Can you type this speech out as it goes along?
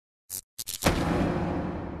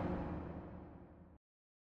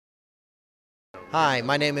Hi,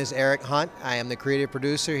 my name is Eric Hunt. I am the creative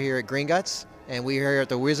producer here at Gringotts, and we are here at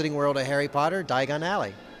the Wizarding World of Harry Potter, Diagon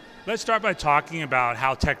Alley. Let's start by talking about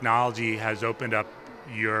how technology has opened up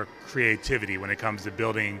your creativity when it comes to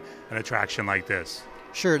building an attraction like this.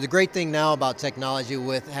 Sure, the great thing now about technology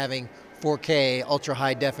with having 4K ultra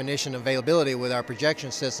high definition availability with our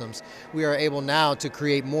projection systems, we are able now to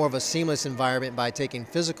create more of a seamless environment by taking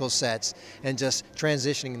physical sets and just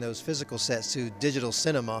transitioning those physical sets to digital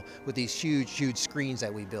cinema with these huge screens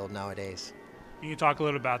that we build nowadays. Can you talk a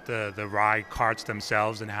little about the ride carts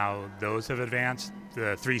themselves and how those have advanced,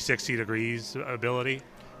 the 360 degrees ability?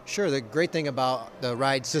 Sure, the great thing about the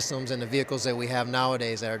ride systems and the vehicles that we have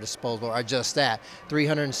nowadays at our disposal are just that,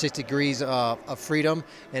 360 degrees of freedom,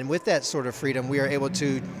 and with that sort of freedom we are able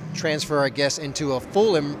to transfer our guests into a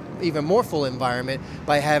full, even more full environment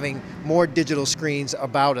by having more digital screens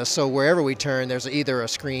about us, so wherever we turn there's either a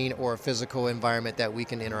screen or a physical environment that we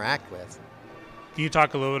can interact with. Can you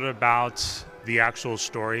talk a little bit about the actual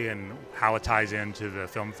story and how it ties into the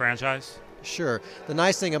film franchise? Sure. The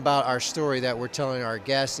nice thing about our story that we're telling our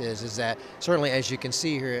guests is that certainly, as you can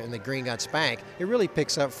see here in the Gringotts Bank, it really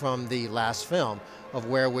picks up from the last film of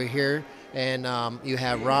where we're here, and you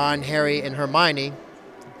have Ron, Harry, and Hermione.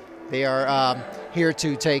 They are here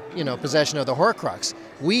to take possession of the Horcrux.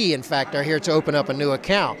 We, in fact, are here to open up a new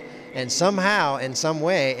account, and somehow, in some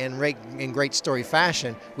way, in great story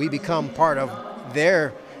fashion, we become part of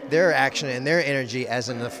their action and their energy, as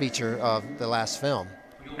in the feature of the last film.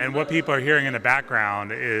 And what people are hearing in the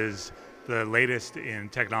background is the latest in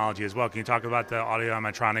technology as well. Can you talk about the audio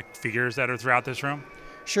animatronic figures that are throughout this room?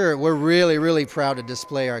 Sure, we're really proud to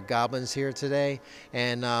display our goblins here today,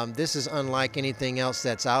 and this is unlike anything else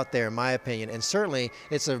that's out there in my opinion, and certainly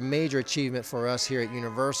it's a major achievement for us here at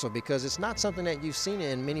Universal because it's not something that you've seen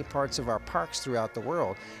in many parts of our parks throughout the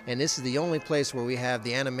world, and this is the only place where we have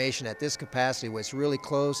the animation at this capacity where it's really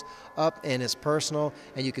close up and it's personal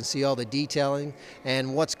and you can see all the detailing.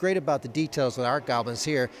 And what's great about the details with our goblins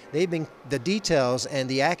here, the details and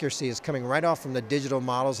the accuracy is coming right off from the digital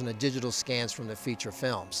models and the digital scans from the feature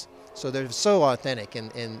films. So they're so authentic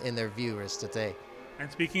in their viewers today.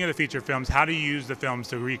 And speaking of the feature films, how do you use the films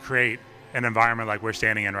to recreate an environment like we're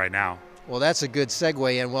standing in right now? Well, that's a good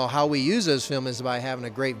segue, and well, how we use those films is by having a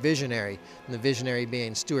great visionary, and the visionary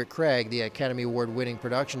being Stuart Craig, the Academy Award-winning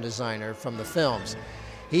production designer from the films.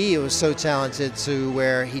 He was so talented to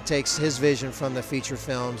where he takes his vision from the feature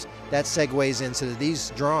films, that segues into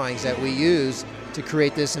these drawings that we use to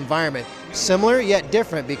create this environment. Similar yet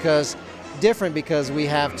different because we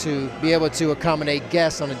have to be able to accommodate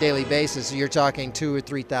guests on a daily basis. So you're talking 2,000 or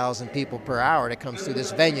 3,000 people per hour that comes through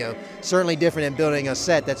this venue. Certainly different than building a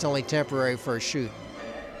set that's only temporary for a shoot.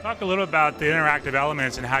 Talk a little about the interactive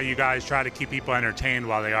elements and how you guys try to keep people entertained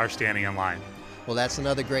while they are standing in line. Well, that's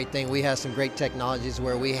another great thing. We have some great technologies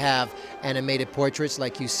where we have animated portraits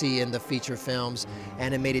like you see in the feature films,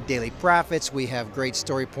 animated daily prophets. We have great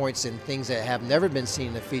story points and things that have never been seen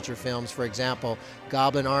in the feature films. For example,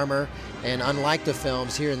 goblin armor. And unlike the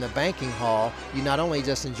films, here in the banking hall, you not only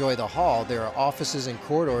just enjoy the hall, there are offices and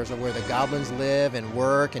corridors where the goblins live and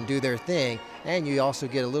work and do their thing. And you also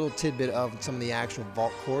get a little tidbit of some of the actual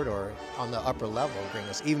vault corridor on the upper level of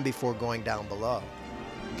Gringotts, even before going down below.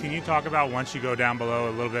 Can you talk about, once you go down below,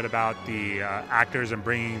 a little bit about the actors and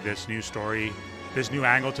bringing this new story, this new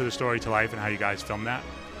angle to the story to life, and how you guys filmed that?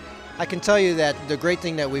 I can tell you that the great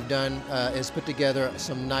thing that we've done is put together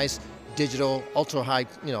some nice digital, ultra high,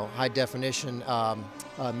 high definition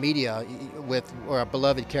media with our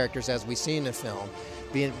beloved characters as we see in the film.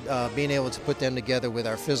 Being able to put them together with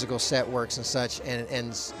our physical set works and such,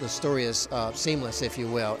 and the story is seamless, if you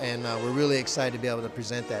will, and we're really excited to be able to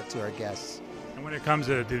present that to our guests. And when it comes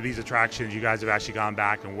to these attractions, you guys have actually gone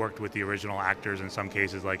back and worked with the original actors in some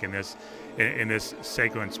cases, like in this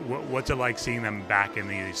sequence. What's it like seeing them back in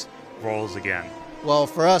these roles again? Well,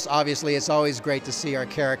 for us, obviously, it's always great to see our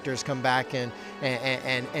characters come back and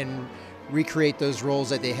recreate those roles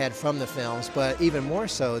that they had from the films, but even more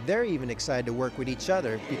so, they're even excited to work with each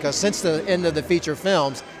other because since the end of the feature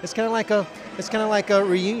films, it's kind of like a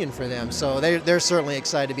reunion for them. So they're certainly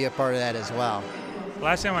excited to be a part of that as well.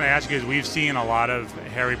 Last thing I want to ask you is, we've seen a lot of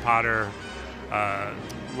Harry Potter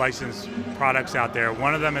licensed products out there.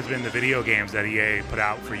 One of them has been the video games that EA put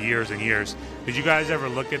out for years and years. Did you guys ever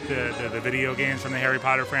look at the video games from the Harry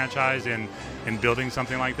Potter franchise in building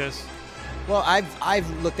something like this? Well, I've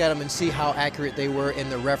looked at them and see how accurate they were in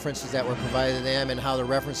the references that were provided to them and how the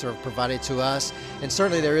references are provided to us. And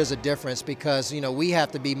certainly there is a difference because, you know, we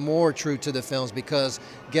have to be more true to the films because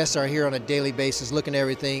guests are here on a daily basis looking at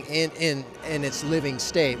everything in its living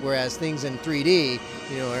state, whereas things in 3D,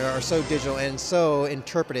 you know, are so digital and so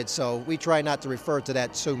interpreted. So we try not to refer to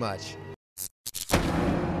that so much.